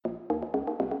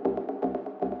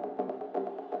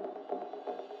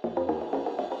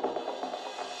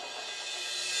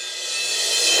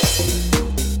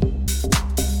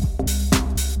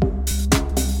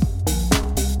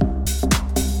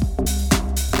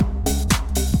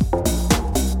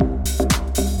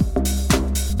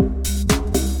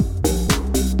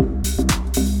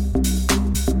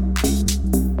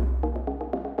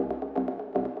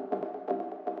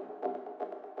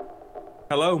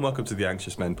Hello and welcome to the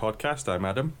Anxious Men podcast. I'm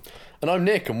Adam. And I'm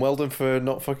Nick, and well done for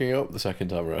not fucking up the second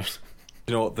time around.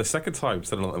 You know what? The second time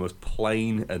sounded like the most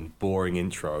plain and boring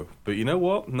intro. But you know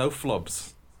what? No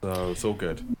flubs. So it's all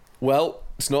good. Well,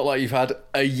 it's not like you've had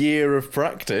a year of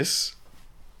practice.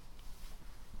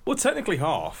 Well, technically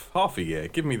half a year.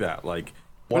 Give me that. Like,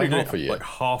 Why we did half it, a year? Like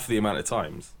half the amount of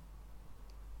times.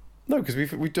 No, because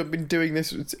we've been doing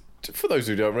this. For those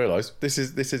who don't realise, this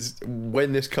is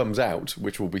when this comes out,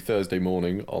 which will be Thursday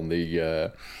morning on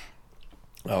the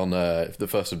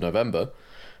 1st of November.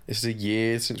 This is a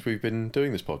year since we've been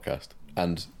doing this podcast,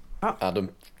 and Adam,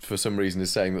 for some reason,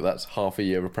 is saying that that's half a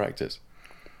year of practice.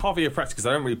 Half a year of practice because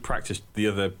I don't really practice the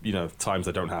other, times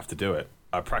I don't have to do it.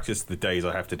 I practice the days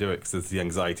I have to do it because there's the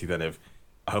anxiety then of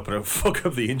I hope I don't fuck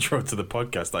up the intro to the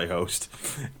podcast I host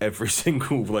every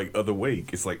single other week.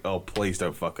 It's like, oh, please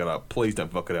don't fuck it up. Please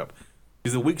don't fuck it up.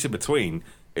 Because the weeks in between,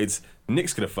 it's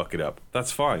Nick's gonna fuck it up.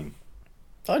 That's fine.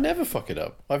 I never fuck it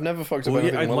up. I've never fucked up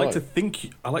anything I'd in my like life.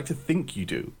 I like to think you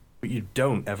do, but you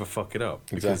don't ever fuck it up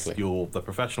because Exactly. you're the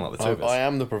professional at the two of us. I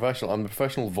am the professional. I'm the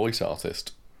professional voice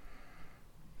artist.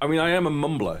 I mean, I am a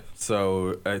mumbler,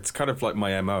 so it's kind of like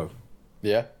my MO.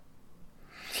 Yeah.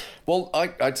 Well, I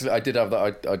did have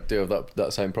that. I do have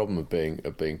that same problem of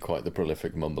being quite the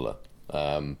prolific mumbler.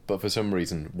 But for some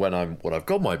reason, when I've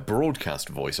got my broadcast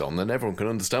voice on, then everyone can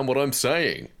understand what I'm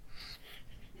saying.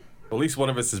 At least one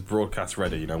of us is broadcast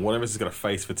ready. One of us has got a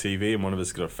face for TV, and one of us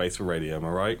has got a face for radio. Am I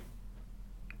right?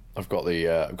 I've got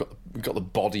the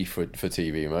body for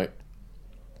TV, mate.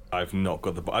 I've not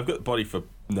got the. I've got the body for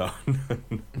no.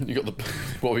 You got the.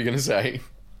 What were you going to say?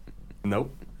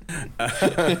 Nope.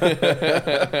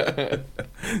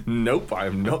 Nope.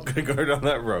 I'm not going to go down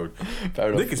that road. Fair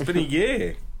enough. Nick, it's been a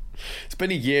year. It's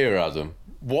been a year, Adam.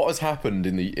 What has happened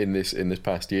in this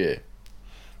past year?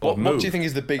 What do you think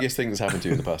is the biggest thing that's happened to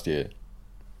you in the past year?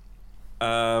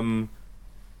 Do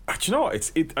you know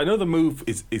what? I know the move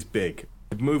is big.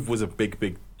 The move was a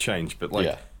big change, but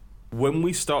when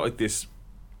we started this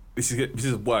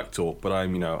is work talk, but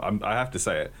I have to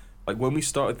say it. Like when we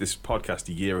started this podcast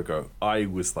a year ago, I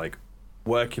was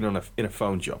working in a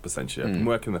phone job essentially. I've been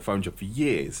working in a phone job for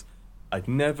years. I'd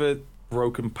never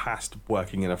broken past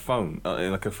working in a phone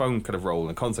in a phone kind of role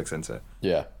in a contact center.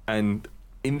 Yeah. And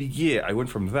in the year, I went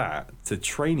from that to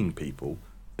training people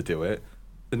to do it,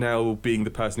 to now being the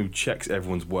person who checks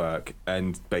everyone's work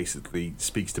and basically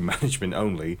speaks to management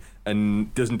only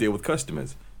and doesn't deal with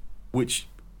customers, which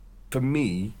for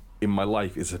me in my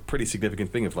life is a pretty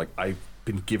significant thing of I've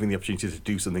been given the opportunity to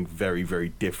do something very, very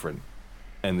different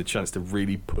and the chance to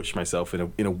really push myself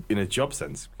in a job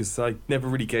sense because I never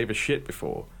really gave a shit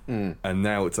before. And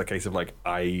now it's a case of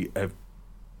I have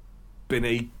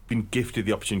been gifted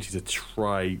the opportunity to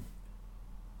try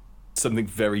something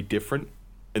very different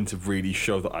and to really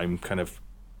show that I'm kind of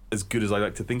as good as I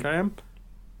like to think I am.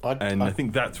 I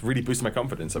think that's really boosted my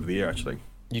confidence over the year, actually.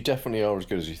 You definitely are as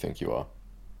good as you think you are.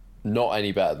 Not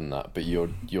any better than that, but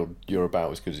you're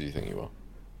about as good as you think you are.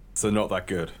 So not that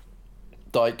good.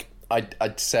 I'd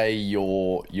say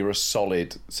you're a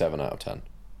solid 7 out of 10.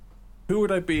 Who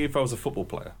would I be if I was a football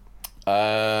player?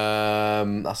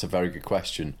 That's a very good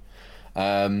question.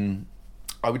 I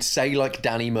would say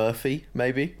Danny Murphy,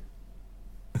 maybe.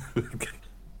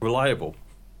 Reliable,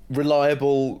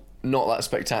 not that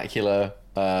spectacular.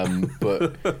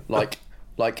 But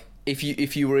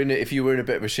if you were in a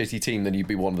bit of a shitty team, then you'd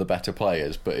be one of the better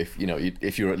players. But if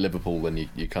you're at Liverpool, then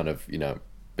you kind of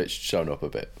bit shown up a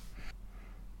bit.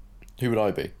 Who would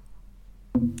I be?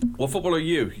 What footballer are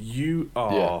you? You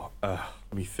are.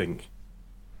 Let me think.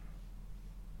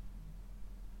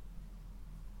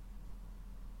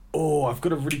 Oh, I've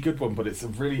got a really good one, but it's a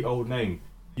really old name.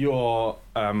 You're,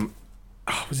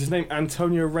 was his name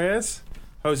Antonio Reyes?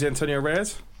 Jose Antonio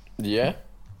Reyes? Yeah.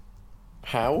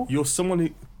 How? You're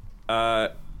someone who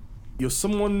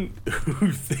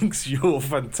thinks you're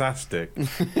fantastic,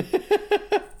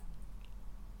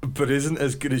 but isn't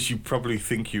as good as you probably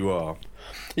think you are.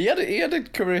 He had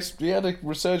a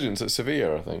resurgence at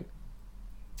Sevilla, I think.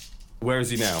 Where is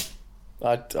he now?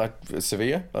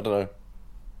 Sevilla? I don't know.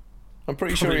 I'm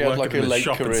pretty Probably sure he had working a in the late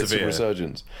shop in career Sevilla.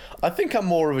 resurgence. I think I'm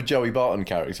more of a Joey Barton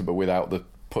character, but without the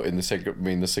putting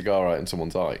the cigar out in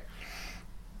someone's eye.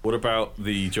 What about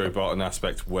the Joey Barton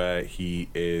aspect where he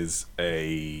is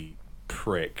a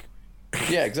prick?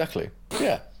 Yeah, exactly.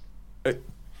 Yeah. You're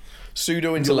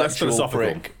Pseudo-intellectual less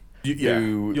philosophical. prick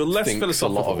You're less thinks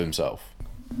philosophical. a lot of himself.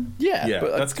 Yeah,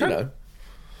 but that's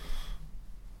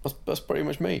that's pretty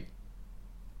much me.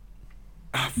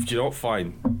 Do you know what?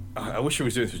 Fine. I wish I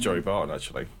was doing this with Joey Barton,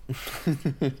 actually.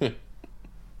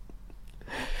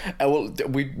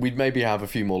 We'd maybe have a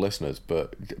few more listeners,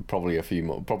 but probably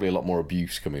a lot more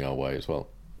abuse coming our way as well.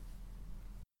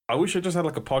 I wish I just had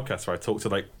like a podcast where I talk to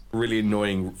like really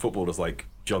annoying footballers like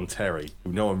John Terry,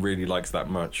 who no one really likes that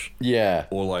much. Yeah.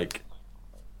 Or like,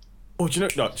 do you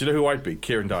know who I'd be?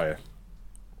 Kieran Dyer.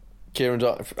 Kieran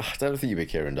Dyer. I don't think you'd be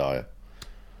Kieran Dyer.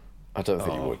 I don't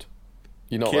think you would.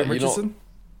 You're not. Kieran Richardson?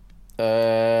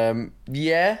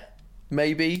 Yeah,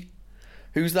 maybe.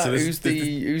 Who's that? So who's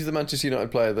the Manchester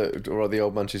United player or the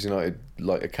old Manchester United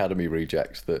like academy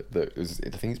reject that is?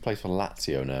 I think he's plays for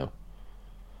Lazio now.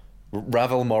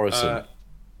 Ravel Morrison.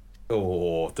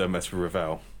 Don't mess with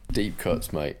Ravel. Deep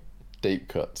cuts, mate. Deep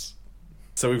cuts.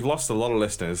 So we've lost a lot of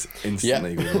listeners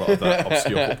instantly with a lot of that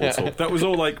obscure football talk. That was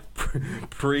all like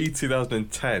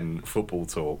pre-2010 football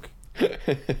talk.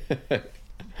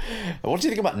 What do you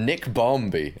think about Nick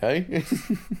Barmby, eh? Do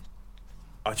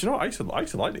you know what? I used to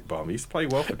like Nick Barmby. He used to play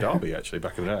well for Derby, actually,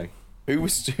 back in the day. Who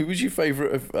was your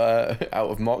favourite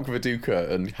out of Mark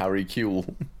Viduka and Harry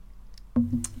Kewell?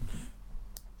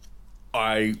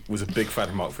 I was a big fan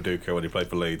of Mark Viduka when he played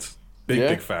for Leeds.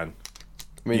 Big fan.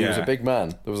 I mean, he was a big man.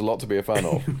 There was a lot to be a fan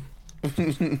of.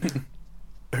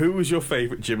 Who was your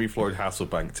favourite Jimmy Floyd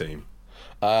Hasselbank team?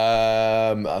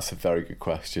 That's a very good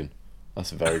question. I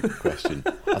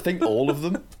think all of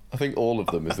them. I think all of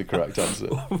them is the correct answer.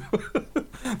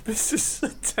 This is a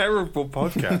terrible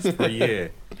podcast for a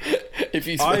year. If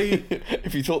you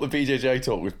thought the BJJ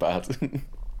talk was bad.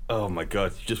 Oh my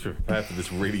god, you just be prepared for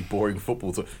this really boring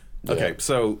football talk. Okay,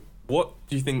 so what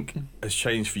do you think has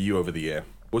changed for you over the year?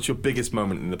 What's your biggest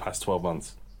moment in the past 12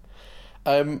 months?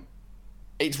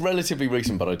 It's relatively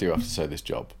recent, but I do have to say this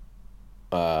job.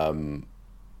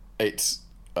 It's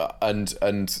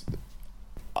and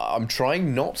I'm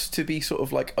trying not to be sort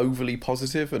of like overly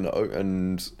positive and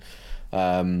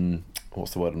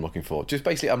what's the word I'm looking for? Just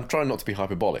basically, I'm trying not to be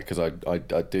hyperbolic because I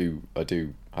do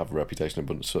have a reputation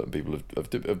among certain people of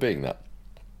being that,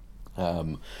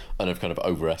 and I've kind of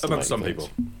overestimated among some things.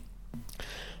 people.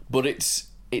 But it's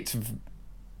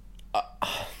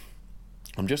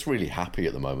I'm just really happy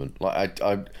at the moment. Like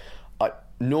I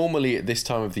normally at this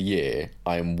time of the year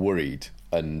I am worried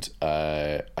and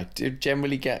I do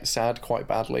generally get sad quite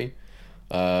badly,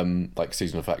 like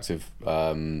seasonal affective,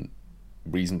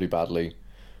 reasonably badly.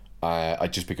 I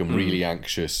just become really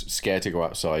anxious, scared to go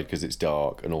outside because it's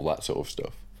dark and all that sort of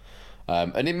stuff.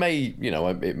 And it may,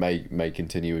 it may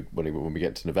continue when we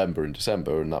get to November and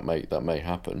December, and that may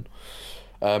happen.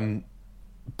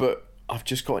 But I've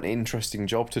just got an interesting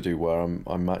job to do where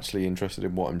I'm actually interested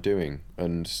in what I'm doing,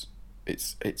 and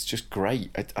it's just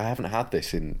great. I haven't had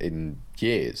this in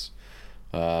years.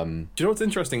 Do you know what's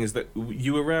interesting is that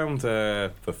you were around,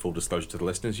 for full disclosure to the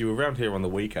listeners, you were around here on the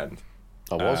weekend.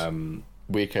 I was.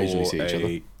 We occasionally see each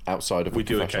other outside of a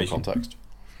professional context.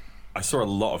 I saw a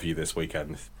lot of you this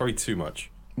weekend. Probably too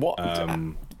much. What?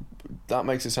 That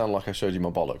makes it sound like I showed you my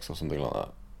bollocks or something like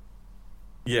that.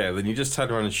 Yeah, then you just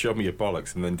turned around and showed me your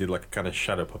bollocks and then did like a kind of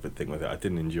shadow puppet thing with it. I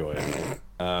didn't enjoy it.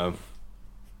 And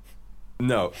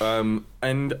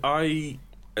I,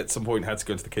 at some point, had to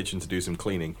go into the kitchen to do some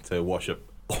cleaning to wash up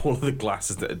all of the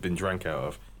glasses that had been drank out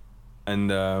of. And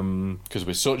because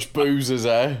we're such boozers,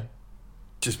 eh?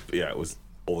 It was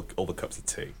all the cups of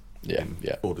tea. Yeah.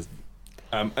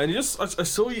 And I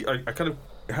saw you. I kind of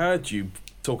heard you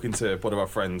talking to one of our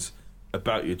friends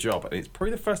about your job, and it's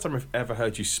probably the first time I've ever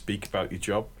heard you speak about your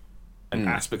job and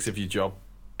aspects of your job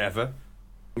ever.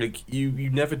 Like you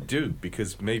never do,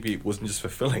 because maybe it wasn't just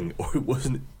fulfilling, or it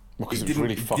wasn't. Because it was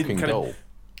really fucking dull.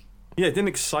 Yeah, it didn't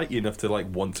excite you enough to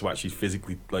like want to actually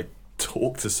physically like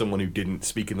talk to someone who didn't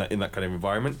speak in that kind of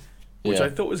environment. Which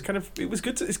I thought was it's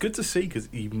good to see, because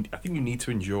I think you need to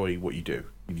enjoy what you do.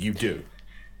 You do.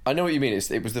 I know what you mean.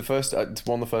 It's one of the first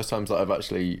times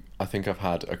that I think I've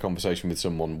had a conversation with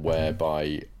someone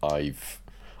whereby I've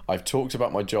talked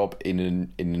about my job in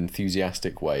an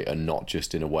enthusiastic way and not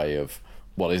just in a way of,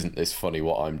 well, isn't this funny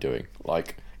what I'm doing?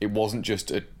 Like, it wasn't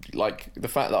just like the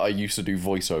fact that I used to do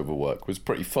voiceover work was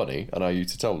pretty funny, and I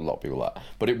used to tell a lot of people that,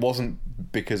 but it wasn't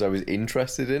because I was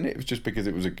interested in it. It was just because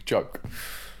it was a joke.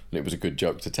 And it was a good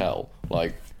joke to tell.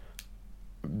 Like,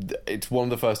 it's one of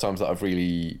the first times that I've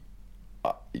really,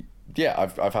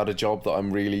 I've had a job that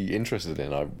I'm really interested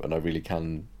in, and I really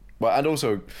can. Well, and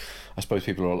also, I suppose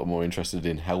people are a lot more interested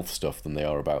in health stuff than they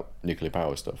are about nuclear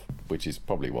power stuff, which is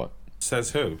probably why.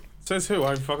 Says who?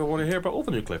 I fucking want to hear about all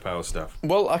the nuclear power stuff.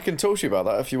 Well, I can talk to you about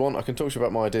that if you want. I can talk to you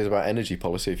about my ideas about energy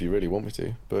policy if you really want me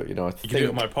to. But I think you can do it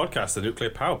on my podcast, the Nuclear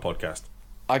Power Podcast.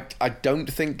 I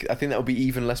think that would be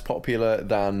even less popular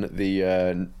than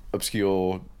the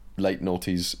obscure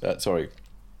noughties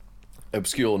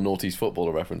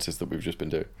footballer references that we've just been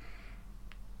doing.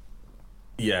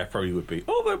 Yeah, probably would be.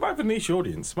 Although it might have a niche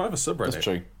audience, might have a subreddit. That's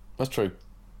true. That's true.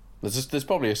 There's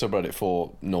probably a subreddit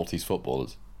for noughties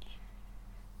footballers.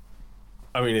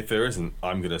 I mean, if there isn't,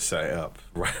 I'm gonna set it up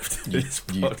right after this.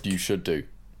 You should do.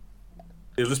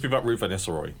 It'll just be about Ruud van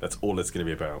Nistelrooy. That's all it's gonna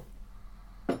be about.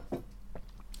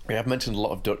 We have mentioned a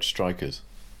lot of Dutch strikers,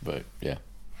 but yeah.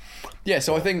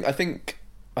 So I think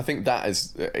that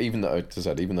is, even though, as I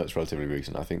said, even though it's relatively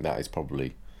recent, I think that is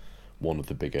probably one of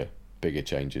the bigger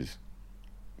changes.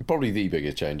 Probably the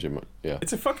biggest change. Yeah,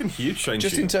 it's a fucking huge change.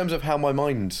 Just in terms of how my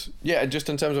mind, just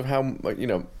in terms of how,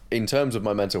 in terms of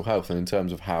my mental health, and in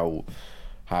terms of how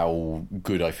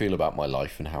good I feel about my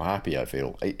life and how happy I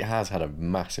feel, it has had a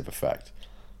massive effect.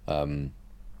 And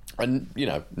I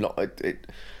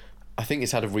think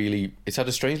it's had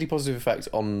a strangely positive effect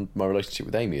on my relationship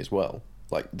with Amy as well.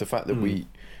 Like the fact that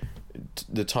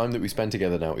the time that we spend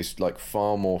together now is like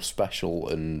far more special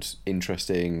and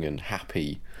interesting and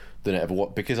happy than it ever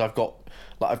was, because I've got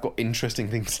interesting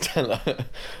things to tell her,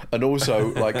 and also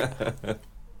like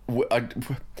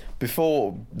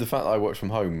before, the fact that I worked from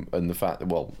home and the fact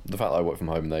that I work from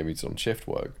home and Amy's on shift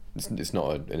work, it's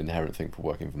not an inherent thing for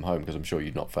working from home, because I'm sure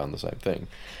you'd not found the same thing.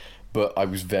 But I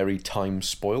was very time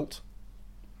spoilt.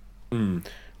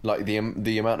 Like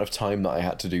the amount of time that I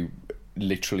had to do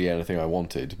literally anything I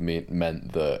wanted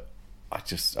meant that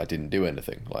I didn't do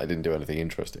anything. Like I didn't do anything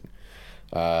interesting.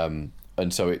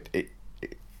 And so it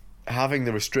having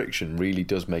the restriction really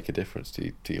does make a difference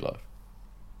to your life.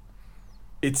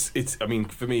 It's. I mean,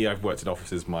 for me, I've worked in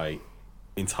offices my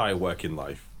entire working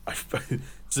life.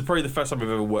 This is probably the first time I've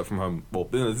ever worked from home. Well,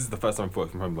 this is the first time I've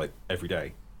worked from home like every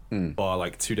day, or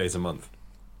like 2 days a month,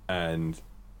 and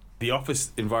the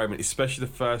office environment, especially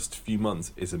the first few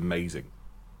months, is amazing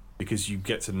because you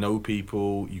get to know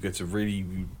people, you get to really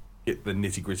get the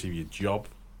nitty gritty of your job.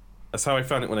 That's how I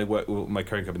found it when I worked with my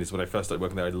current companies. When I first started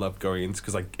working there, I loved going in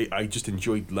because I just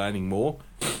enjoyed learning more,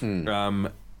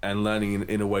 and learning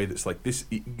in a way that's like this.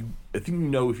 I think you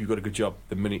know if you've got a good job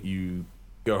the minute you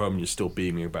go home and you're still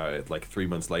beaming about it like 3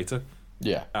 months later.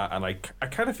 Yeah, and I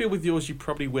kind of feel with yours you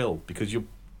probably will, because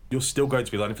you're still going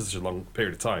to be learning for such a long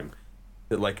period of time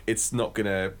that like it's not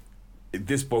gonna.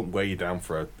 This won't weigh you down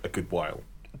for a good while.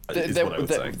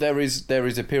 There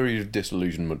is a period of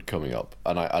disillusionment coming up,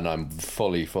 and I'm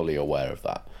fully aware of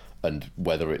that. And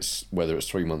whether it's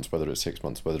 3 months, whether it's 6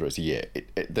 months, whether it's a year,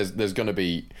 there's going to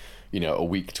be, a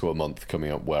week to a month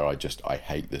coming up where I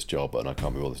hate this job and I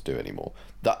can't be bothered to do it anymore.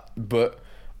 But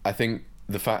I think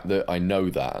the fact that I know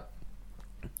that,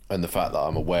 and the fact that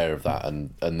I'm aware of that,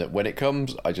 and that when it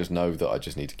comes, I just know that I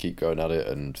just need to keep going at it,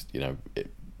 and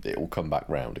it will come back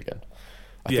round again.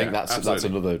 I think that's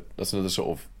another sort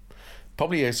of,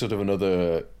 probably a sort of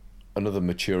another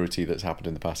maturity that's happened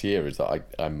in the past year, is that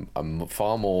I'm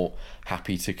far more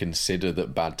happy to consider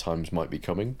that bad times might be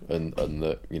coming, and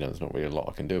that there's not really a lot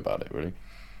I can do about it, really.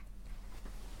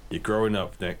 You're growing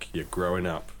up, Nick. You're growing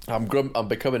up. I'm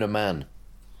becoming a man.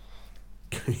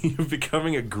 You're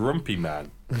becoming a grumpy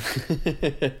man.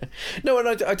 No,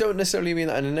 and I don't necessarily mean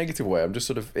that in a negative way. I'm just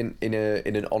sort of in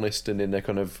an honest and in a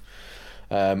kind of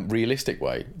realistic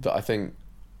way, that I think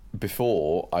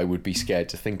before I would be scared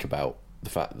to think about the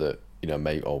fact that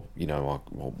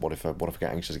what if I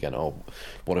get anxious again?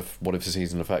 What if the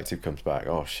season effective comes back?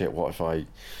 Oh shit! What if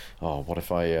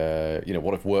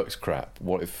work's crap?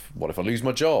 What if I lose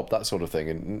my job? That sort of thing.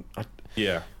 And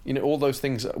all those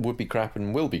things would be crap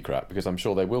and will be crap, because I'm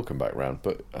sure they will come back around.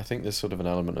 But I think there's sort of an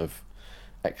element of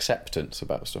acceptance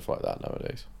about stuff like that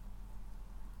nowadays.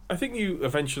 I think you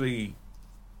eventually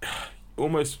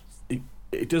almost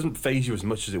it doesn't phase you as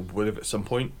much as it would have at some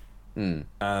point.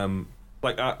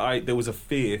 Like there was a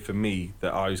fear for me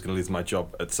that I was going to lose my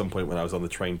job at some point when I was on the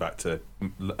train back to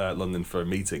London for a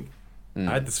meeting.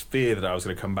 I had this fear that I was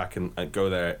going to come back and go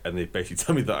there, and they'd basically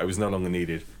tell me that I was no longer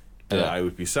needed, and that I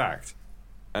would be sacked.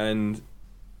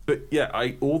 But yeah,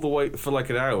 I all the way for like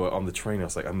an hour on the train, I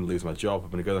was like, I'm going to lose my job. I'm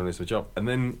going to go there and lose my job. And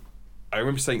then I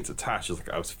remember saying it to Tash,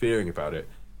 I was fearing about it,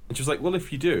 and she was like, well,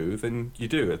 if you do, then you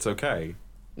do. It's okay.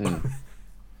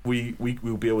 We'll be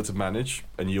able to manage,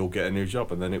 and you'll get a new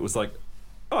job. And then it was like,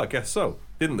 oh, I guess so.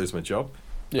 Didn't lose my job.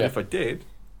 Yeah. But if I did,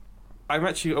 I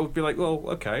would be like, well,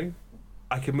 okay,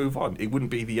 I can move on. It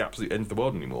wouldn't be the absolute end of the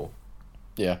world anymore.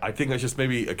 Yeah. I think that's just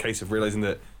maybe a case of realizing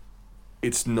that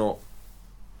it's not.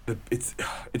 It's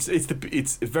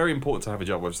very important to have a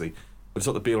job, obviously, but it's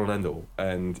not the be all and end all,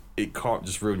 and it can't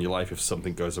just ruin your life if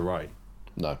something goes awry.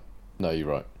 No, you're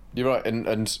right. You're right,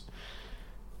 and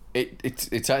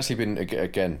it's actually been,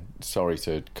 again, sorry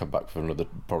to come back for another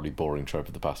probably boring trope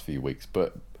of the past few weeks,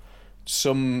 but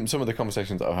some of the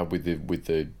conversations that I had with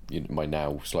the my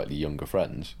now slightly younger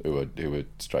friends who are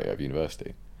straight out of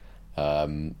university,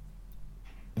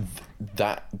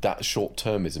 that short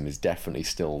termism is definitely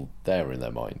still there in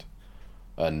their mind,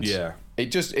 and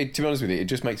it to be honest with you, it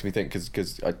just makes me think,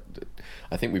 because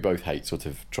I think we both hate sort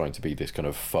of trying to be this kind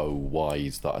of faux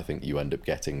wise that I think you end up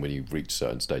getting when you reach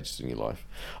certain stages in your life,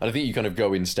 and I think you kind of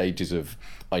go in stages of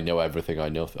I know everything, I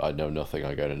know nothing,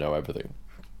 I'm going to know everything,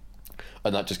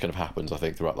 and that just kind of happens, I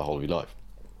think, throughout the whole of your life.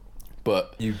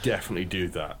 But you definitely do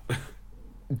that.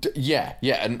 Yeah,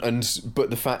 and but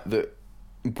the fact that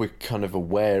we're kind of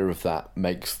aware of that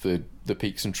makes the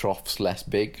peaks and troughs less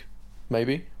big,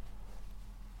 maybe.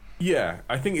 Yeah,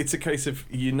 I think it's a case of,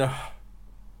 you're gonna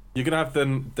have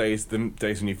them days when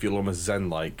you feel almost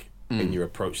zen-like in your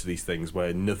approach to these things,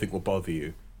 where nothing will bother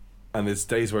you, and there's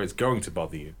days where it's going to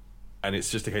bother you, and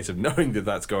it's just a case of knowing that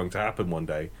that's going to happen one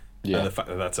day, and the fact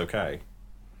that that's okay.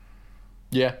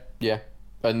 Yeah,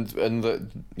 and that,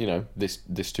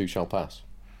 this too shall pass.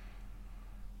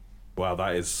 Wow,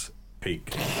 that is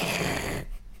peak.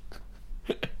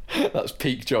 That's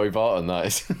peak Joey Barton. That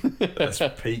is. That's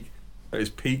peak. That is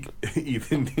peak.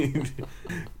 Even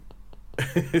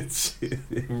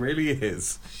it really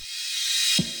is.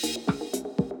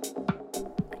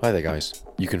 Hi there, guys.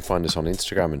 You can find us on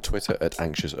Instagram and Twitter at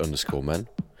anxious_men.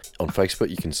 On Facebook,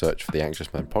 you can search for the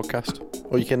Anxious Men Podcast,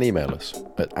 or you can email us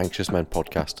at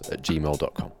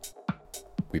anxiousmenpodcast@gmail.com.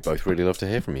 We both really love to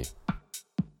hear from you.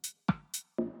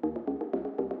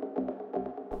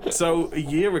 So a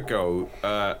year ago,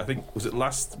 I think,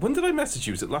 when did I message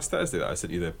you? Was it last Thursday that I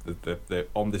sent you the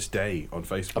on this day on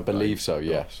Facebook? I believe so.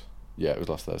 Yes. Yeah, it was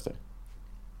last Thursday.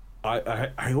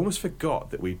 I almost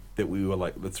forgot that we were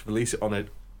like, let's release it on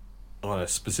a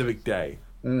specific day,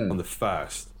 on the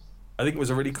 1st. I think it was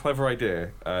a really clever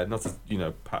idea. Not to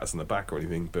pat us on the back or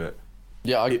anything, but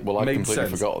yeah, I'd completely sense.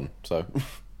 forgotten. So.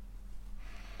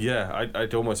 Yeah,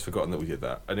 I'd almost forgotten that we did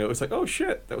that. And it was like, oh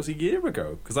shit, that was a year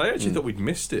ago. Because I actually thought we'd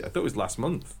missed it. I thought it was last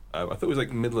month. I thought it was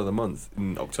like middle of the month,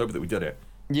 in October, that we did it.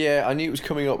 Yeah, I knew it was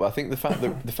coming up. I think the fact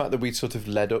that we sort of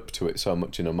led up to it so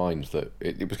much in our minds that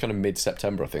it was kind of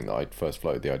mid-September, I think, that I first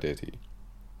floated the idea to you.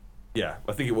 Yeah,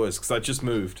 I think it was, because I just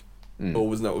moved. Or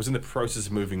was it was in the process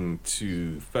of moving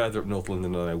to further up North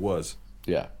London than I was.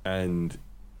 Yeah. And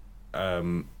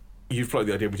you floated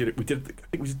the idea. We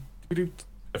did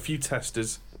a few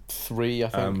testers. 3, I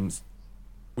think.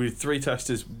 We did 3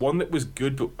 testers. One that was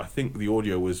good, but I think the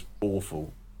audio was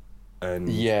awful. And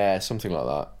yeah, something like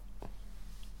that.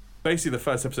 Basically, the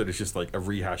first episode is just like a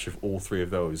rehash of all 3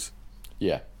 of those.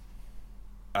 Yeah.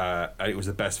 And it was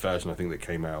the best version, I think, that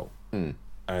came out.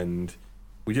 And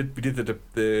we did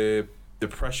the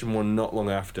depression one not long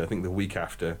after. I think the week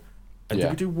after. And did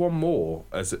we do one more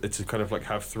to kind of like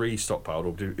have 3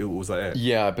 stockpiled, or was that it?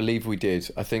 Yeah, I believe we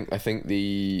did. I think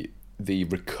the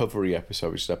recovery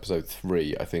episode, which is episode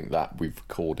 3, I think that we've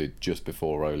recorded just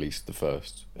before I released the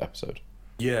first episode.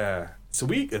 Yeah. So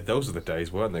those were the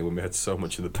days, weren't they, when we had so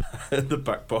much in the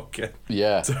back pocket?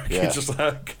 Yeah. So just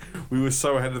like, we were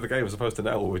so ahead of the game as opposed to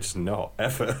now we're just not,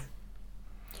 ever.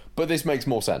 But this makes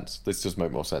more sense. This does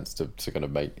make more sense to kind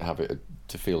of have it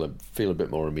to feel a bit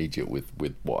more immediate with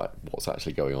what's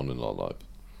actually going on in our lives.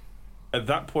 At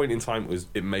that point in time,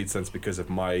 it made sense because of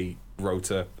my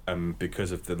rota and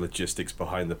because of the logistics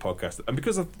behind the podcast and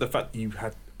because of the fact that you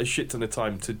had a shit ton of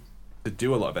time to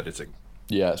do a lot of editing.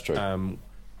 Yeah, that's true.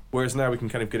 Whereas now we can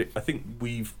kind of get it. I think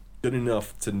we've done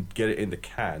enough to get it in the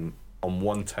can on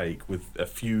one take with a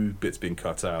few bits being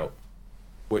cut out,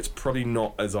 where it's probably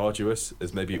not as arduous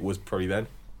as maybe it was probably then.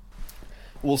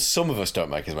 Well, some of us don't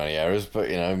make as many errors,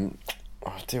 but I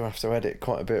do have to edit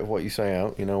quite a bit of what you say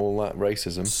out. All that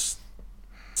racism.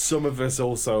 Some of us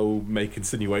also make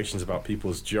insinuations about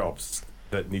people's jobs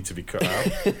that need to be cut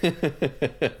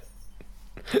out.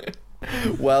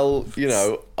 Well,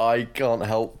 I can't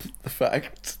help the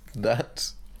fact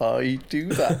that I do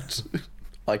that.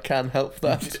 I can help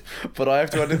that, but I have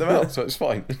to edit them out, so it's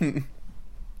fine.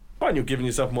 Fine, you're giving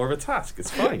yourself more of a task.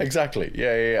 It's fine. Exactly.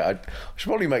 Yeah. I should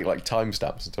probably make like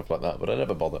timestamps and stuff like that, but I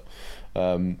never bother.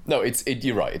 No,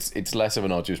 you're right. It's less of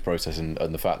an arduous process, and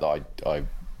the fact that I've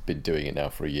been doing it now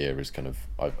for a year is kind of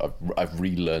I've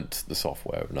relearnt the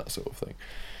software and that sort of thing.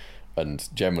 And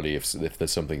generally, if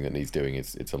there's something that needs doing,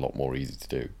 it's a lot more easy to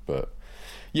do. But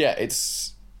yeah,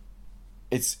 it's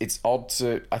odd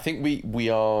to. I think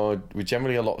we're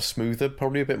generally a lot smoother,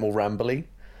 probably a bit more rambly.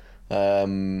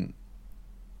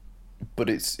 But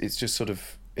it's just sort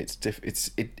of I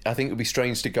think it would be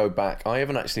strange to go back. I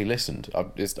haven't actually listened.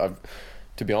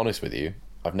 To be honest with you,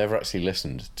 I've never actually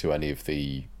listened to any of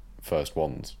the first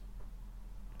ones.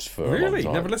 for a long Really?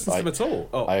 time. Never listened to them at all?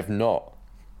 Oh. I have not.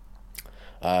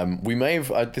 We may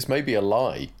have. This may be a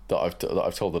lie that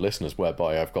I've told the listeners,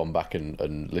 whereby I've gone back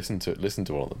and listened to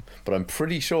one of them. But I'm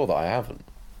pretty sure that I haven't.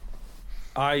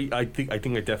 I think I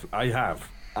definitely I have.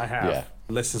 Yeah.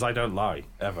 Listeners, I don't lie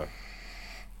ever.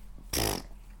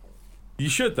 You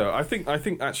should though. I think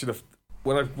actually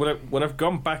when I've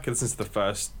gone back and listened to the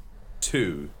first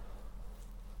two,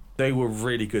 they were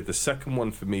really good. The second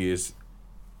one for me is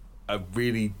a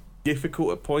really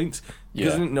difficult at points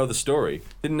because I didn't know the story.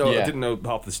 I didn't know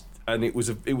half this, and it was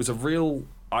a real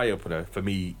eye opener for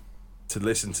me to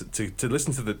listen to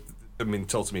listen to them being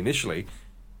told to me initially,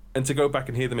 and to go back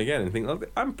and hear them again and think, oh,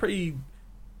 I'm pretty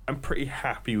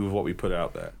happy with what we put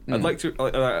out there. I'd like to,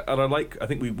 I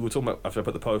think we were talking about after I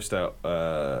put the post out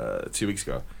 2 weeks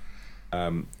ago,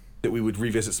 that we would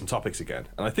revisit some topics again,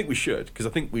 and I think we should, because I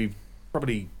think we've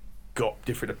probably got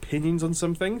different opinions on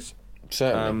some things.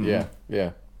 Certainly,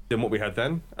 yeah. Than what we had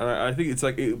then, and I think it's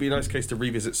like it would be a nice case to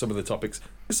revisit some of the topics,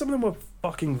 because some of them were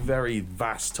fucking very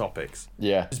vast topics.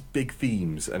 Yeah, just big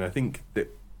themes, and I think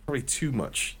that probably too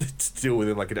much to deal with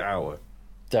in like an hour.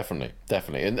 Definitely,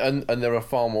 and there are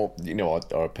far more. You know,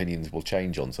 our opinions will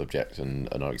change on subjects, and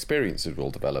our experiences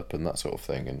will develop, and that sort of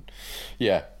thing. And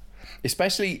yeah,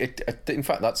 especially, in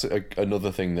fact, that's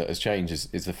another thing that has changed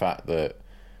is the fact that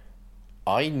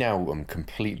I now am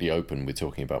completely open with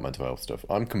talking about mental health stuff.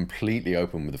 I'm completely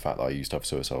open with the fact that I used to have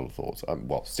suicidal thoughts.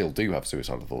 Still do have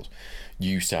suicidal thoughts.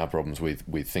 Used to have problems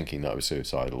with thinking that I was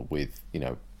suicidal. With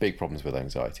big problems with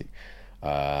anxiety.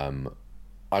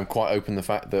 I'm quite open the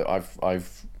fact that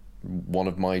I've one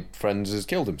of my friends has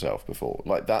killed himself before.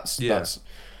 Like that's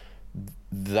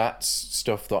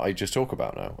stuff that I just talk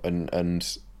about now,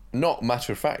 and not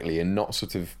matter of factly, and not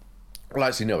sort of. Well,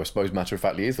 actually, no. I suppose matter of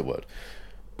factly is the word.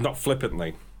 Not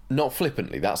flippantly. Not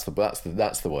flippantly. That's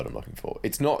the word I'm looking for.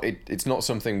 It's not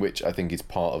something which I think is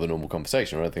part of a normal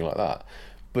conversation or anything like that.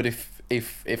 But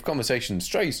if conversation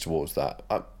strays towards that,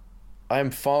 I am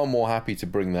far more happy to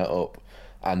bring that up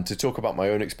and to talk about my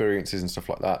own experiences and stuff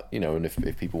like that. And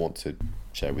if people want to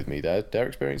share with me their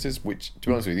experiences, which to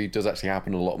be honest with you does actually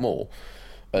happen a lot more,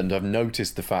 and I've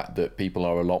noticed the fact that people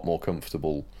are a lot more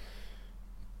comfortable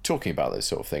talking about this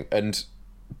sort of thing, and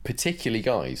particularly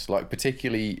guys,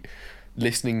 particularly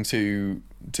listening to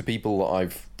people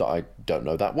that I don't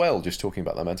know that well, just talking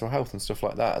about their mental health and stuff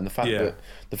like that, and the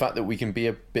fact that we can be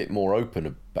a bit more open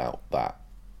about that.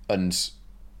 And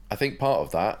I think part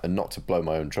of that, and not to blow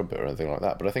my own trumpet or anything like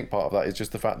that, but I think part of that is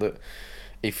just the fact that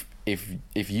if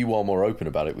you are more open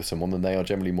about it with someone, then they are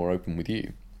generally more open with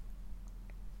you.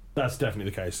 That's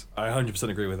definitely the case. I 100%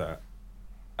 agree with that.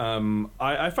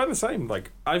 I find the same.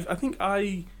 Like I think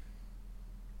I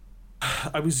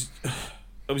was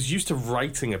used to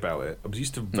writing about it. I was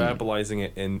used to verbalizing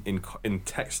it in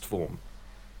text form,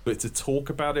 but to talk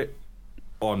about it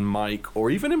on mic or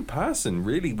even in person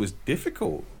really was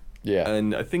difficult. Yeah.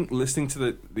 And I think listening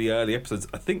to the early episodes,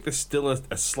 I think there's still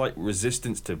a slight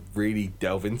resistance to really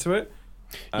delve into it.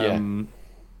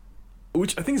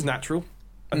 Which I think is natural.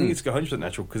 I think it's 100%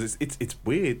 natural, because it's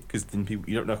weird, because then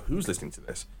you don't know who's listening to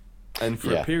this. And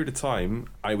for a period of time,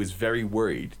 I was very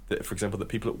worried that, for example, that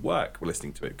people at work were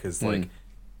listening to it, because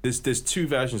there's two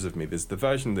versions of me. There's the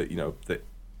version that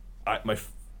my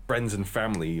friends and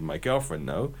family, my girlfriend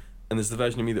know, and there's the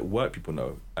version of me that work people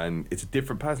know, and it's a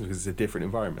different person because it's a different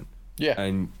environment. Yeah,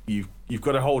 and you've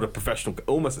got to hold a professional,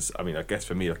 almost. I guess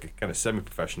for me, like a kind of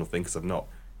semi-professional thing, because I'm not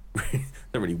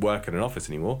don't really work in an office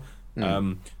anymore.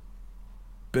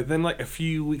 But then, like a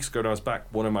few weeks ago, when I was back,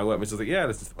 one of my workmates was like, "Yeah,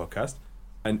 listen to the podcast."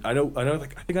 And I know,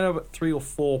 like I think I know about 3 or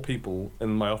 4 people in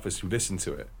my office who listen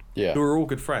to it. Yeah, who are all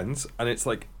good friends, and it's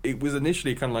like it was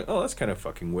initially kind of like, "Oh, that's kind of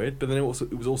fucking weird," but then it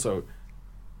was also,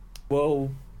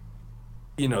 well,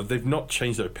 they've not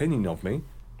changed their opinion of me.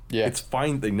 Yeah, it's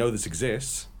fine. They know this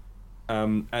exists,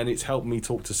 and it's helped me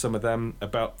talk to some of them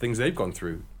about things they've gone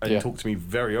through, and talk to me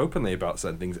very openly about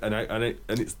certain things. And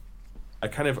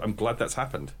I'm glad that's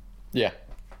happened. Yeah.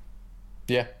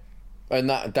 Yeah, and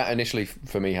that initially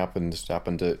for me happened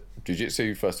at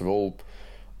jiu-jitsu. First of all,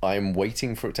 I'm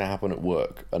waiting for it to happen at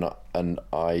work, and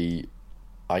I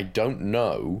don't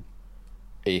know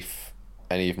if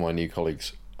any of my new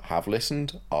colleagues have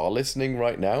listened, are listening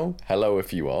right now. Hello,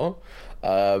 if you are.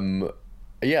 I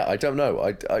don't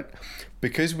know. I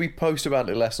because we post about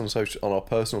it less on our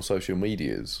personal social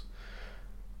medias.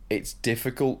 It's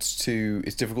difficult to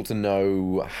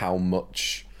know how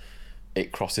much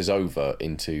it crosses over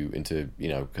into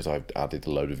because I've added a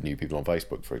load of new people on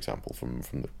Facebook, for example,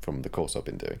 from the course I've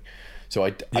been doing. So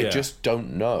I just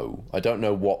don't know. I don't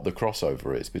know what the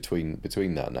crossover is between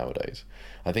that nowadays.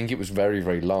 I think it was very,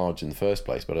 very large in the first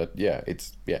place, but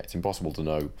it's impossible to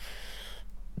know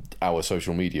our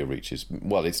social media reaches.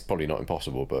 Well, it's probably not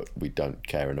impossible, but we don't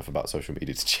care enough about social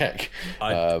media to check.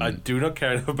 I do not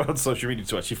care enough about social media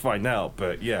to actually find out,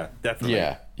 but yeah, definitely.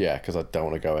 Yeah, because I don't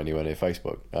want to go anywhere near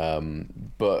Facebook.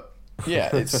 But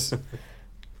yeah, it's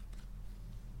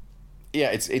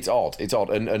it's odd. It's odd,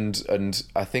 and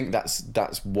I think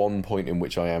that's one point in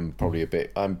which I am probably a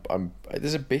bit. I'm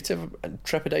there's a bit of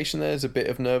trepidation there. There's a bit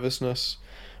of nervousness,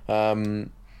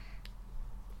 mainly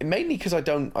because I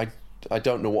don't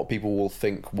know what people will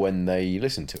think when they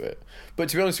listen to it. But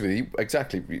to be honest with you,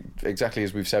 exactly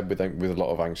as we've said with a lot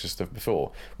of anxious stuff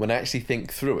before, when I actually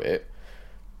think through it,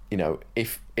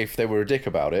 if they were a dick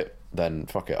about it, then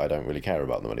fuck it, I don't really care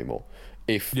about them anymore.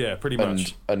 Pretty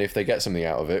much. And if they get something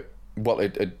out of it, well,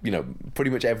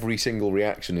 pretty much every single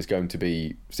reaction is going to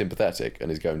be sympathetic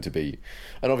and is going to be,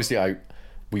 and obviously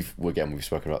we've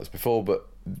spoken about this before, but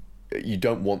you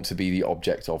don't want to be the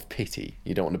object of pity.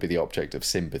 You don't want to be the object of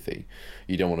sympathy.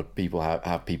 You don't want to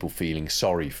have people feeling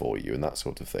sorry for you and that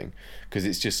sort of thing, because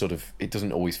it's just sort of, it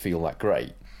doesn't always feel that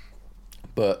great.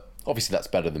 But obviously that's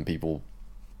better than people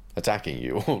attacking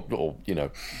you or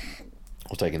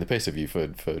taking the piss of you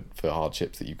for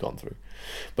hardships that you've gone through.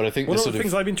 But I think one of the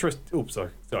things I've interested. Oh,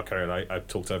 sorry, carry on. I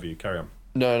talked over you. Carry on.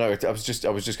 No. I was just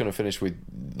going to finish with,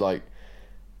 like,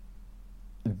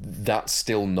 that's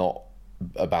still not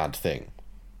a bad thing,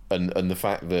 and the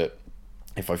fact that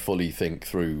if I fully think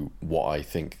through what I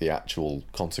think the actual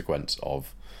consequence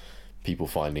of people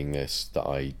finding this, that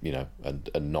I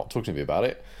and not talking to me about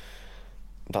it,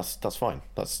 that's fine.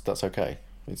 That's okay.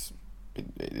 It's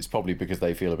probably because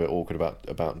they feel a bit awkward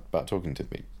about talking to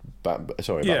me,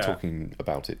 talking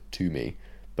about it to me,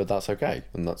 but that's okay,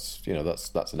 and that's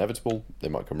inevitable. They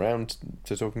might come around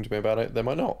to talking to me about it. They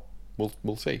might not.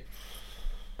 We'll see.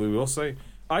 We will see.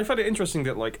 I find it interesting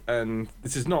that, like, and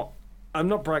this is not, I'm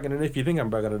not bragging, and if you think I'm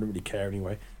bragging, I don't really care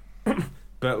anyway.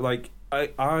 But, like,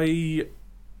 I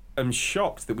am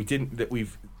shocked that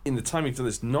we've, in the time we've done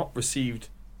this, not received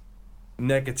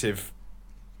negative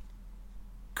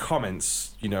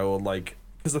comments, or like,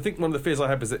 because I think one of the fears I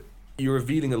have is that you're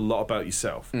revealing a lot about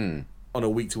yourself on a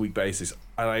week-to-week basis,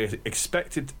 and I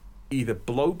expected either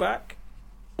blowback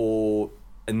or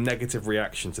a negative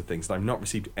reaction to things, and I've not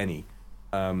received any.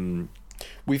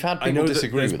 We've had people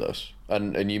disagree with us,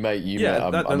 and I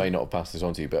may not have passed this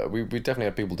on to you, but we definitely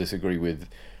had people disagree with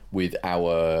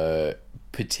our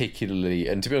particularly,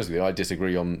 and to be honest with you, I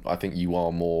disagree on. I think you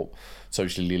are more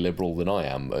socially liberal than I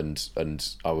am,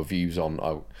 and our views on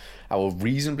our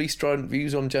reasonably strident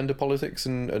views on gender politics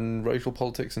and racial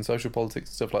politics and social politics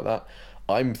and stuff like that.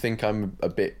 I'm a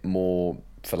bit more,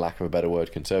 for lack of a better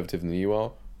word, conservative than you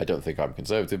are. I don't think I'm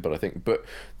conservative, but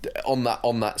on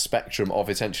that spectrum of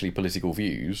essentially political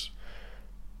views,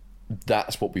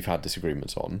 that's what we've had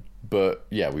disagreements on. But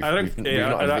yeah, we've not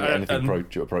had anything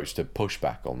approach to push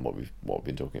back on what we've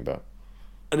been talking about.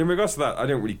 And in regards to that, I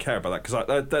don't really care about that, because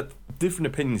that different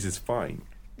opinions is fine.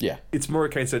 Yeah, it's more a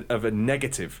case of a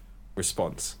negative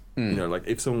response. Like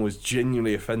if someone was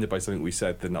genuinely offended by something we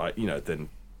said, then then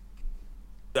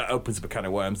that opens up a can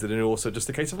of worms. And then also just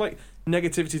a case of, like,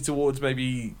 negativity towards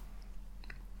maybe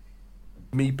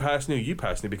me personally or you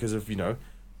personally because of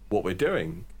what we're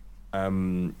doing.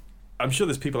 I'm sure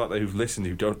there's people out there who've listened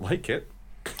who don't like it.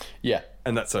 Yeah,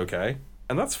 and that's okay,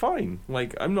 and that's fine.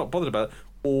 Like, I'm not bothered about it.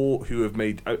 Or who have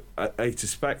made. I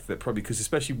suspect that probably because,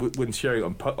 especially when sharing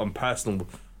on personal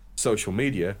social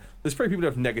media, there's probably people who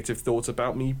have negative thoughts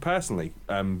about me personally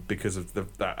because of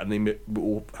that, and they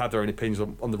will have their own opinions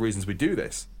on the reasons we do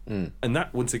this. And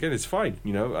that, once again, is fine.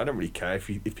 I don't really care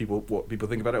what people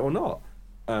think about it or not.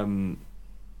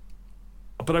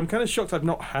 But I'm kind of shocked I've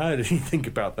not heard anything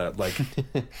about that. Like,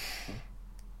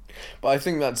 but I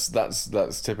think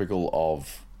that's typical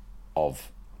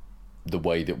of the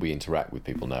way that we interact with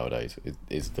people nowadays.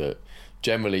 Is that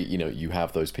generally, you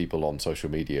have those people on social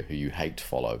media who you hate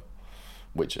follow,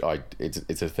 which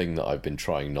it's a thing that I've been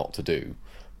trying not to do.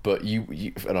 But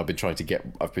I've been trying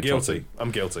to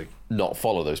I'm guilty. Not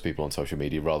follow those people on social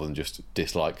media rather than just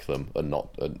dislike them and not.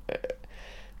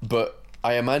 But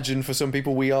I imagine for some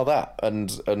people we are that,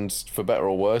 and for better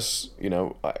or worse,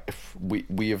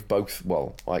 we have both.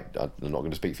 Well, I'm not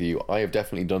going to speak for you. I have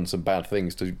definitely done some bad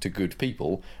things to good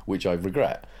people, which I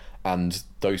regret, and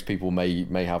those people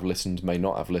may have listened, may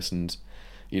not have listened,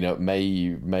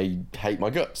 may hate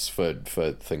my guts for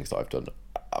things that I've done.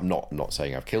 I'm not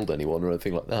saying I've killed anyone or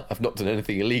anything like that. I've not done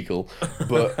anything illegal,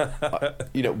 but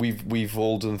we've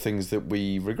all done things that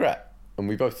we regret, and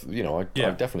we both, I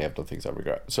definitely have done things I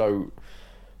regret. So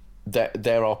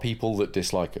there are people that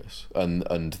dislike us,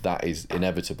 and that is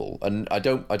inevitable. And I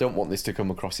don't want this to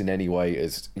come across in any way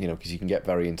as, because you can get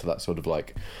very into that sort of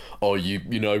like, oh, you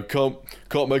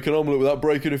can't make an omelette without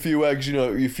breaking a few eggs.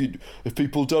 If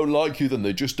people don't like you, then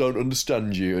they just don't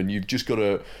understand you, and you've just got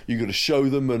to show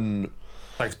them. And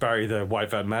thanks, Barry, the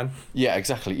white van man. Yeah,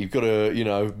 exactly. You've got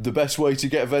to, the best way to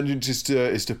get vengeance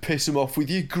is to piss them off with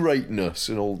your greatness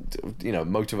and all,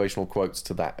 motivational quotes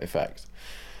to that effect.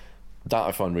 That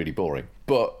I find really boring.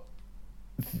 But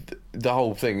the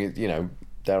whole thing is,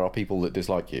 there are people that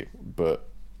dislike you, but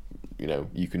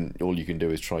all you can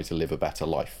do is try to live a better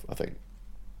life, I think.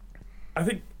 I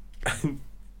think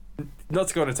not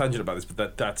to go on a tangent about this,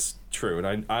 but that's true.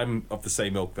 And I'm of the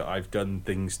same ilk that I've done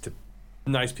things to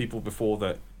nice people before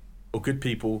that, or good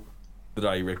people that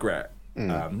I regret.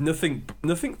 Nothing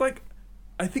like,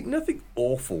 I think nothing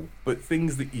awful, but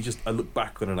things that I look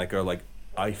back on and I go like,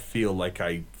 I feel like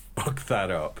I fucked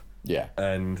that up. Yeah.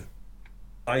 And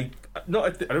I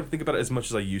don't think about it as much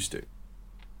as I used to.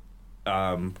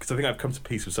 Because I think I've come to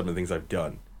peace with some of the things I've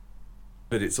done.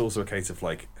 But it's also a case of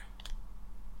like,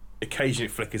 occasionally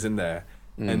it flickers in there,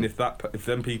 and if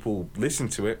them people listen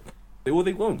to it, they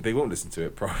won't listen to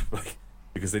it probably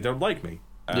because they don't like me.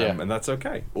 And that's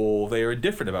okay. Or they are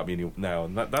indifferent about me now,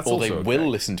 and that's or also they okay. will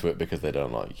listen to it because they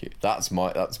don't like you. That's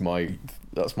my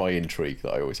intrigue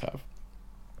that I always have.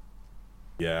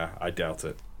 Yeah, I doubt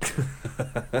it.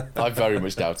 I very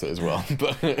much doubt it as well,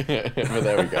 but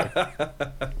there we go.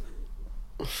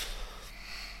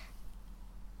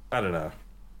 I don't know.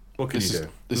 What can you do?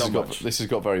 This has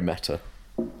got very meta.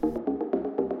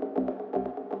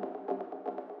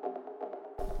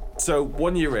 So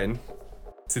 1 year in,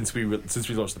 since we launched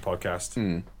the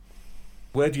podcast,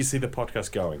 where do you see the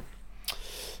podcast going?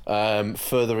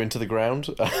 Further into the ground.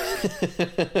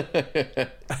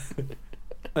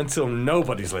 Until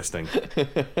nobody's listening.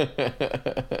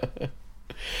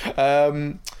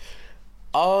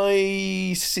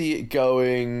 I see it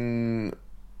going.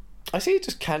 I see it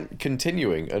just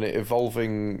continuing and it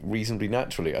evolving reasonably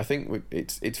naturally. I think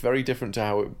it's very different to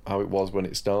how it was when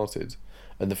it started,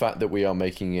 and the fact that we are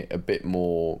making it a bit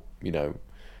more,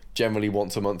 generally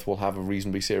once a month we'll have a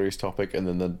reasonably serious topic, and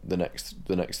then the next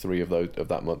three of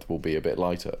that month will be a bit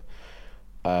lighter.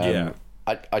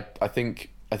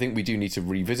 I think we do need to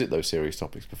revisit those serious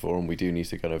topics before, and we do need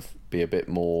to kind of be a bit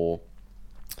more.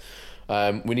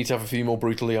 We need to have a few more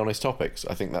brutally honest topics.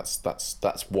 I think that's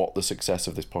what the success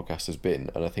of this podcast has been,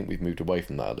 and I think we've moved away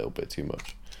from that a little bit too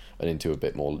much, and into a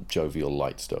bit more jovial,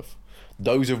 light stuff.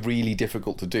 Those are really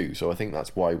difficult to do, so I think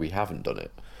that's why we haven't done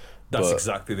it. That's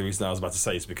exactly the reason I was about to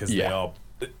say. Is because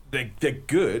they're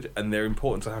good and they're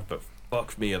important to have, but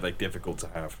fuck me, are they difficult to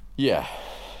have? Yeah.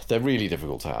 They're really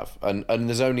difficult to have, and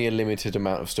there's only a limited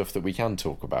amount of stuff that we can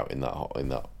talk about in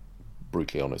that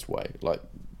brutally honest way. Like,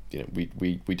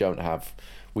 we don't have,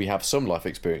 we have some life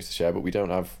experience to share, but we don't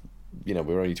have,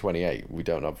 we're only 28. We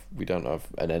don't have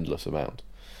an endless amount.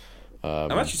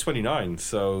 I'm actually 29,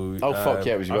 so fuck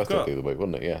yeah, it was your birthday the other week,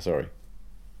 wasn't it? Yeah, sorry.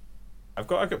 I've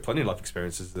got plenty of life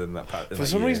experiences in that. For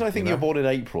some reason, I think you're born in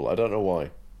April. I don't know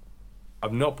why.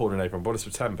 I'm not born in April. I'm born in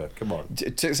September. Come on.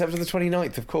 September the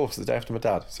 29th, of course, the day after my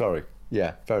dad. Sorry.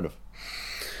 Yeah, fair enough.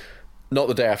 Not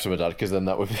the day after my dad, because then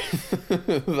that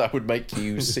would make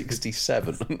you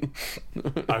 67.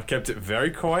 I've kept it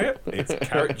very quiet. It's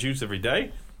carrot juice every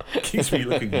day. Keeps me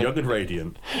looking young and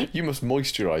radiant. You must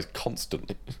moisturise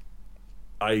constantly.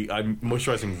 I'm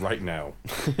moisturising right now.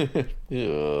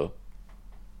 Yeah.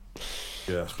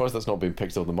 I'm surprised that's not being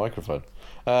picked up on the microphone.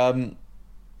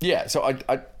 So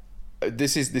I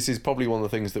this is probably one of the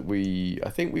things that I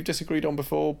think we've disagreed on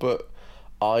before, but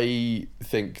I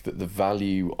think that the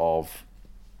value of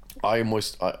I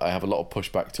have a lot of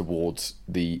pushback towards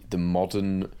the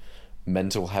modern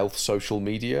mental health social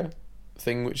media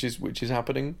thing which is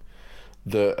happening.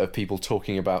 People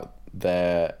talking about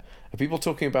their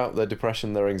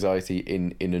depression, their anxiety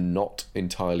in a not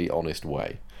entirely honest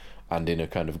way, and in a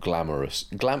kind of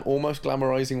almost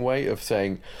glamorizing way of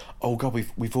saying, oh God,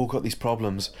 we've all got these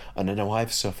problems, and I know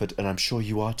I've suffered, and I'm sure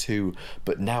you are too,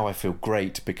 but now I feel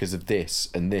great because of this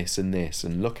and this and this,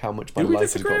 and look how much my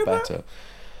life has got better.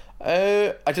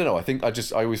 I don't know. I think I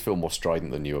always feel more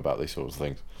strident than you about these sorts of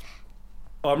things.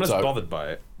 Oh, I'm less bothered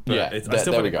by it. But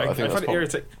there we go. I find it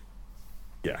irritating.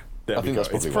 Yeah, I think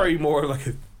it's probably more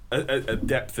like a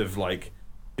depth of like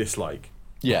dislike.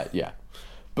 Yeah,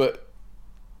 but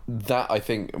that I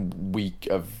think we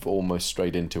have almost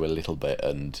strayed into a little bit,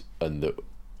 and that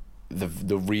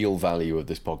the real value of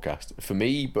this podcast for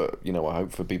me, but I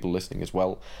hope for people listening as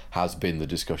well, has been the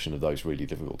discussion of those really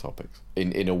difficult topics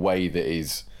in a way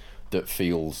that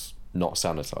feels not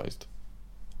sanitized,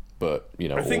 but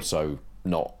also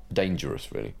not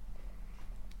dangerous, really.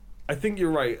 I think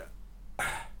you're right.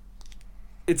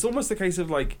 It's almost a case of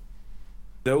like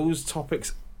those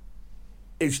topics.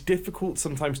 It's difficult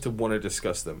sometimes to want to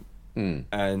discuss them,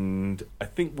 and I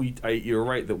think you're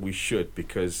right that we should,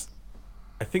 because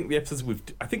I think the episodes we've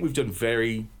done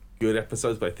very good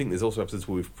episodes, but I think there's also episodes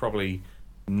where we've probably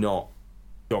not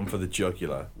gone for the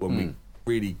jugular when we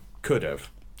really could have.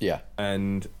 Yeah.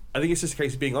 And I think it's just a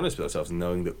case of being honest with ourselves and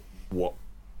knowing that what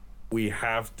we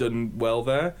have done well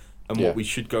there and what we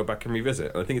should go back and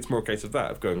revisit. And I think it's more a case of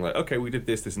that, of going like, okay, we did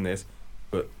this, this, and this,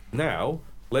 but now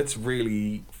let's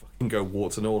really fucking go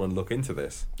warts and all and look into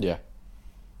this. Yeah.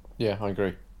 Yeah, I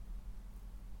agree.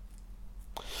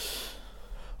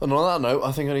 And on that note,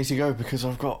 I think I need to go because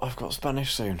I've got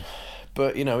Spanish soon.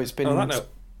 But it's been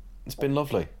it's been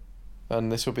lovely,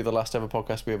 and this will be the last ever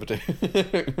podcast we ever do.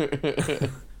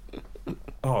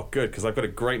 Oh, good, because I've got a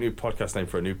great new podcast name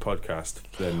for a new podcast.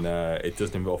 Then it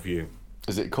doesn't involve you.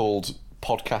 Is it called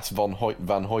Podcast Van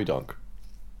Hooydonk?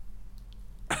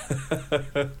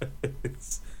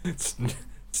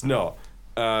 It's not.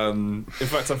 In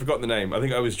fact, I've forgotten the name. I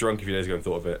think I was drunk a few days ago and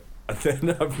thought of it, and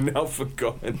then I've now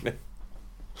forgotten it.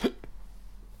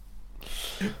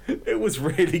 It was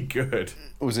really good.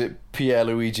 Was it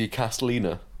Pierluigi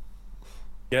Castellina?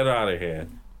 Get out of here.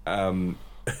 No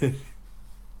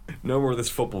more of this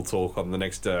football talk on the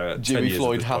next 10 Jimmy years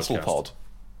Floyd of this podcast. Hasselpod.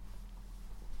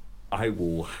 I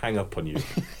will hang up on you.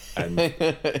 And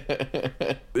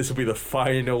this will be the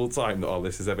final time that all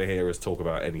this is ever hear us talk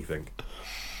about anything.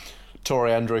 Torre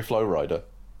Andre Flowrider.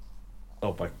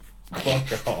 Oh,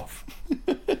 fuck off.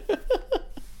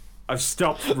 I've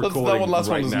stopped recording that one last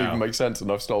right one doesn't now. even make sense,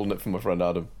 and I've stolen it from my friend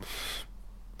Adam.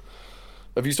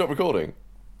 Have you stopped recording?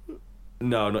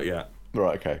 No, not yet.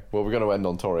 Right, okay. Well, we're going to end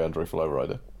on Torre Andre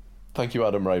Flowrider. Thank you,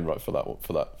 Adam Wainwright, for that one.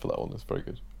 For that one, that's very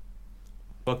good.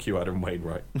 Fuck you, Adam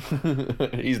Wainwright.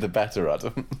 He's the better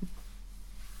Adam.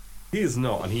 He is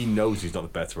not, and he knows he's not the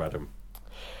better Adam.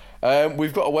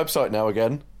 We've got a website now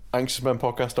again,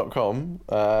 anxiousmenpodcast.com.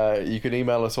 You can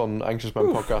email us on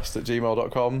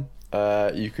anxiousmenpodcast@gmail.com.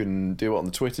 You can do it on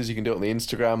the Twitters, you can do it on the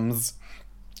Instagrams,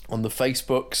 on the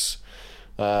Facebooks.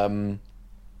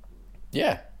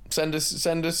 Yeah. Send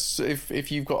us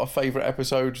if you've got a favourite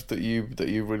episode that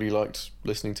you really liked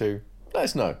listening to. Let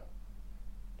us know.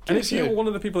 And if you're one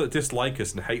of the people that dislike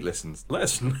us and hate listens, let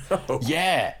us know.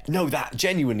 Yeah, no, that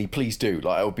genuinely, please do.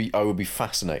 Like, I would be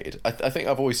fascinated. I think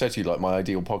I've always said to you, like, my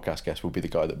ideal podcast guest would be the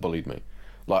guy that bullied me.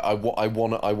 Like, I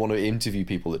want to interview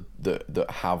people that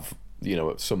have,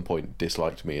 at some point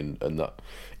disliked me and that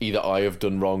either I have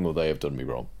done wrong or they have done me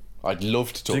wrong. I'd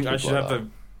love to talk to people like that.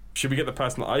 Should we get the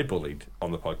person that I bullied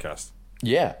on the podcast?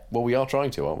 Yeah, well, we are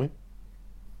trying to, aren't we?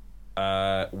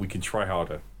 We can try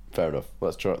harder. Fair enough.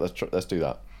 Let's do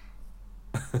that.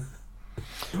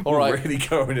 All We're right. really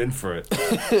going in for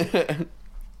it.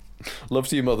 Love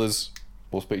to your mothers.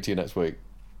 We'll speak to you next week.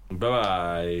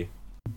 Bye-bye.